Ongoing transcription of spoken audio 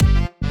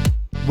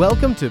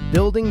Welcome to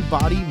Building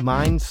Body,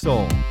 Mind,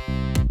 Soul.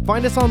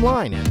 Find us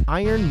online at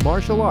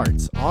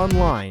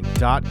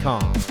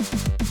ironmartialartsonline.com.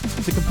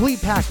 The complete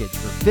package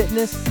for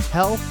fitness,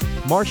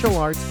 health, martial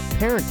arts,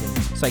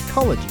 parenting,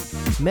 psychology,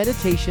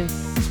 meditation,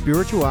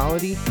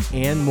 spirituality,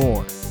 and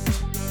more.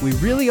 We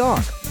really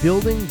are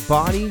building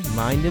body,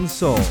 mind, and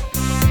soul.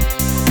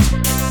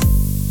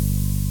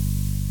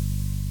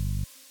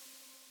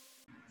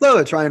 Hello,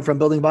 it's Ryan from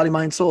Building Body,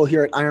 Mind, Soul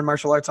here at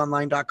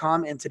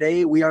ironmartialartsonline.com. And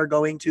today we are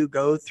going to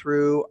go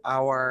through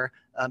our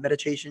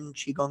meditation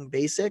Qigong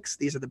basics.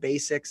 These are the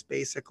basics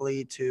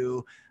basically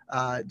to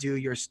do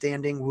your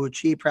standing Wu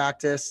Qi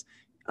practice.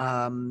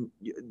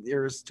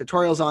 There's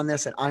tutorials on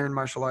this at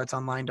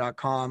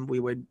ironmartialartsonline.com. We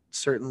would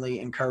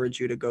certainly encourage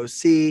you to go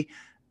see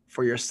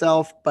for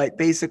yourself, but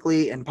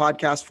basically in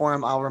podcast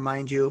form, I'll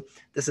remind you,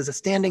 this is a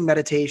standing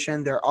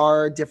meditation. There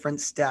are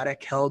different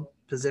static held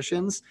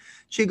positions.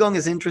 Qigong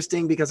is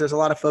interesting because there's a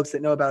lot of folks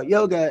that know about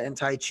yoga and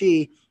Tai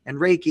Chi and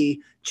Reiki.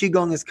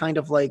 Qigong is kind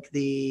of like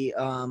the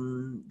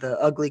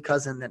ugly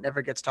cousin that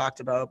never gets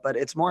talked about, but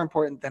it's more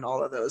important than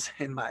all of those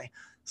in my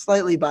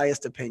slightly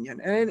biased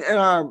opinion. And in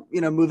our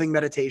moving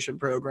meditation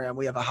program,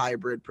 we have a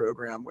hybrid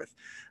program with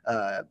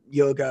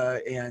yoga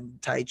and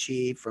Tai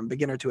Chi from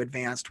beginner to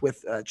advanced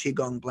with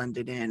Qigong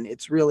blended in.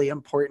 It's really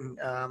important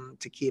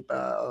to keep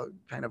a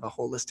kind of a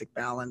holistic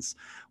balance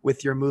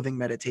with your moving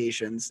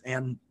meditations.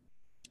 And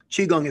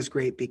Qigong is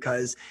great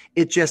because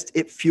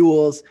it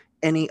fuels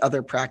any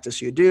other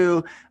practice you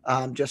do,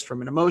 just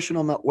from an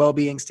emotional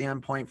well-being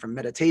standpoint, from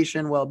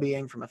meditation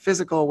well-being, from a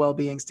physical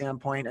well-being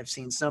standpoint. I've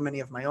seen so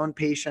many of my own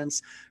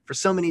patients for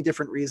so many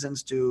different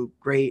reasons do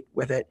great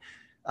with it.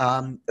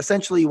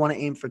 Essentially, you want to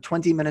aim for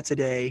 20 minutes a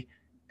day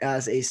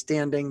as a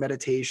standing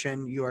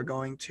meditation. You are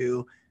going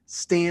to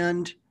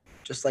stand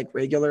just like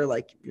regular,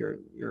 like you're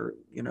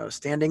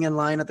standing in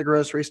line at the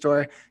grocery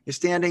store. You're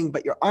standing,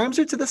 but your arms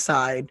are to the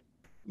side.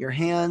 Your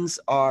hands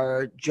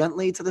are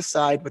gently to the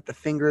side with the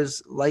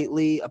fingers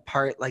lightly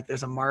apart, like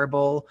there's a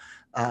marble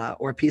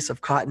or a piece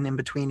of cotton in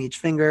between each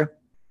finger.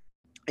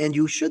 And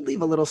you should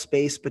leave a little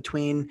space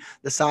between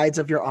the sides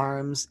of your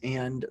arms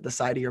and the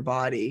side of your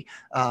body.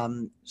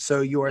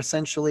 So you are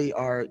essentially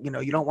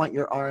you don't want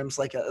your arms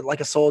like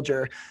a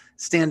soldier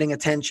standing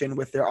attention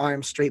with their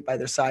arms straight by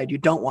their side. You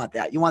don't want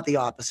that. You want the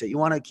opposite. You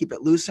want to keep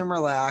it loose and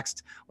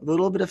relaxed, a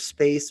little bit of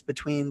space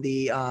between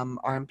the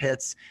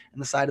armpits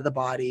and the side of the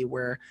body,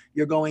 where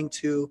you're going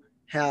to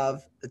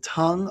have the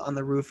tongue on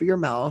the roof of your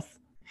mouth,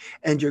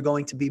 and you're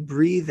going to be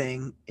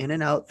breathing in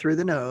and out through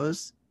the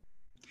nose.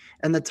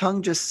 And the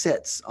tongue just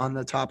sits on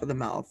the top of the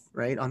mouth,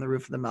 right? On the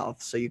roof of the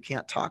mouth. So you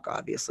can't talk,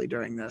 obviously,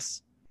 during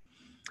this.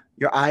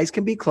 Your eyes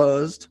can be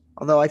closed,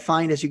 although I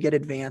find as you get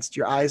advanced,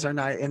 your eyes are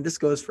not, and this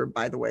goes for,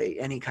 by the way,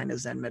 any kind of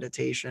Zen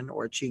meditation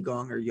or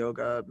Qigong or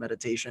yoga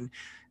meditation.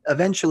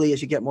 Eventually,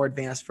 as you get more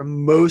advanced, for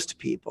most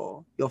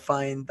people, you'll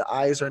find the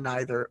eyes are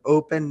neither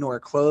open nor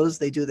closed.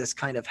 They do this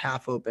kind of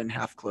half open,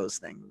 half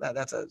closed thing.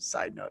 That's a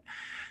side note.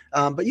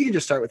 But you can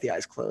just start with the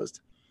eyes closed.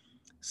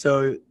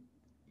 So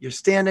you're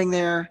standing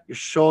there, your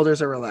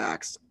shoulders are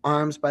relaxed,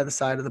 arms by the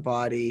side of the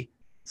body,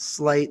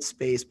 slight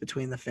space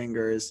between the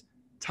fingers,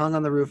 tongue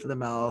on the roof of the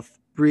mouth,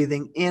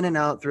 breathing in and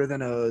out through the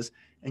nose,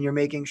 and you're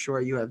making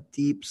sure you have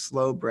deep,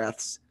 slow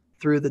breaths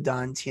through the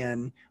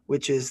dantian,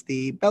 which is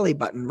the belly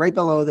button, right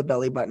below the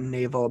belly button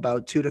navel,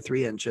 about 2 to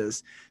 3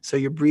 inches. So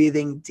you're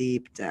breathing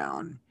deep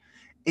down,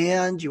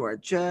 and you are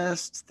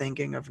just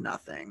thinking of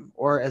nothing,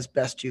 or as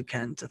best you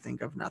can to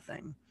think of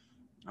nothing,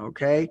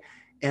 okay?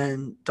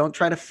 And don't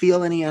try to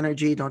feel any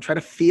energy. Don't try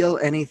to feel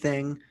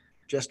anything.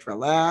 Just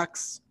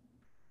relax.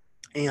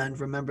 And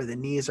remember, the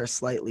knees are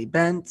slightly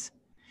bent.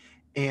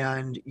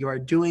 And you are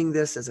doing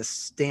this as a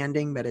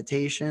standing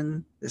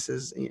meditation. This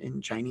is, in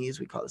Chinese,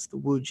 we call this the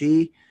Wu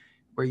Ji,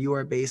 where you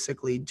are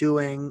basically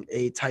doing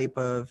a type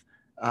of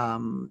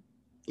Qigong,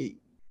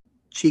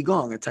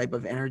 a type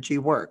of energy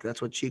work.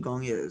 That's what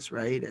Qigong is,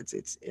 right?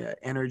 It's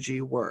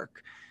energy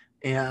work.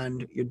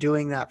 And you're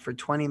doing that for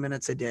 20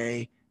 minutes a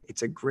day.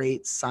 It's a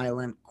great,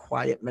 silent,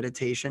 quiet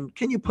meditation.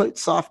 Can you put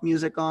soft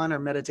music on or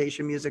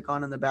meditation music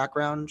on in the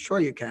background? Sure,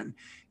 you can.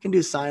 You can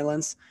do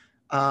silence.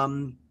 I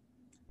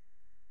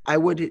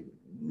would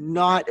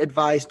not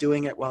advise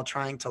doing it while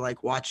trying to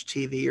watch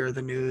TV or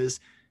the news.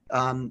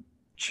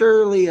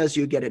 Surely, as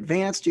you get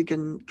advanced, you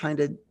can kind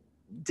of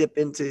dip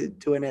into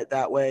doing it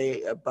that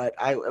way. But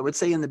I would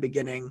say in the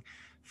beginning,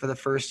 for the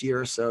first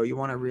year or so, you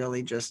want to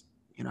really just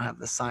have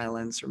the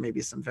silence or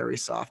maybe some very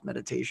soft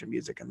meditation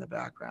music in the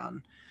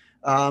background.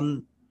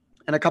 And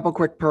a couple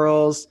quick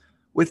pearls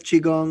with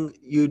Qigong.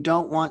 You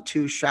don't want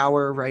to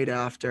shower right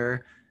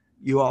after.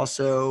 You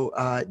also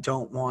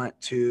don't want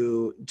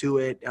to do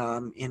it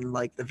in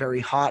the very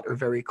hot or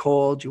very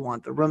cold. You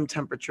want the room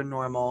temperature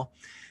normal.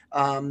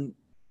 And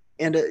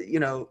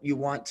you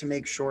want to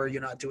make sure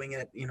you're not doing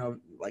it,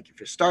 if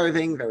you're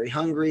starving, very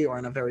hungry, or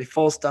on a very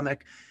full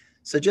stomach.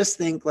 So just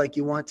think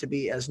you want to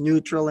be as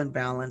neutral and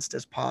balanced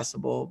as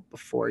possible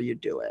before you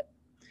do it.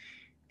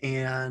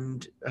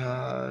 And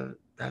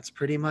That's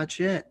pretty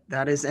much it.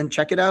 That is, and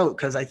check it out,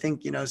 because I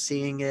think,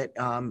 seeing it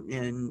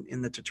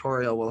in the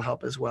tutorial will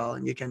help as well.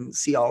 And you can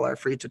see all our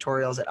free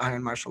tutorials at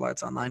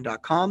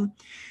ironmartialartsonline.com.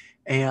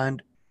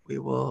 And we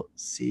will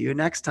see you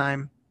next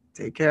time.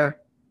 Take care.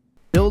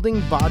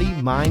 Building body,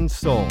 mind,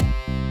 soul.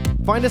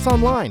 Find us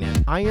online at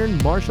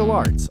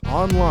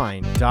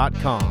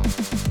ironmartialartsonline.com.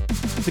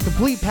 The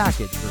complete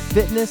package for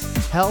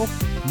fitness, health,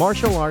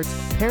 martial arts,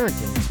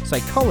 parenting,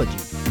 psychology,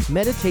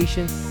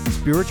 meditation,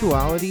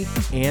 spirituality,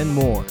 and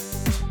more.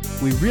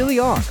 We really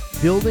are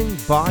building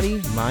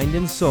body, mind,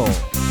 and soul.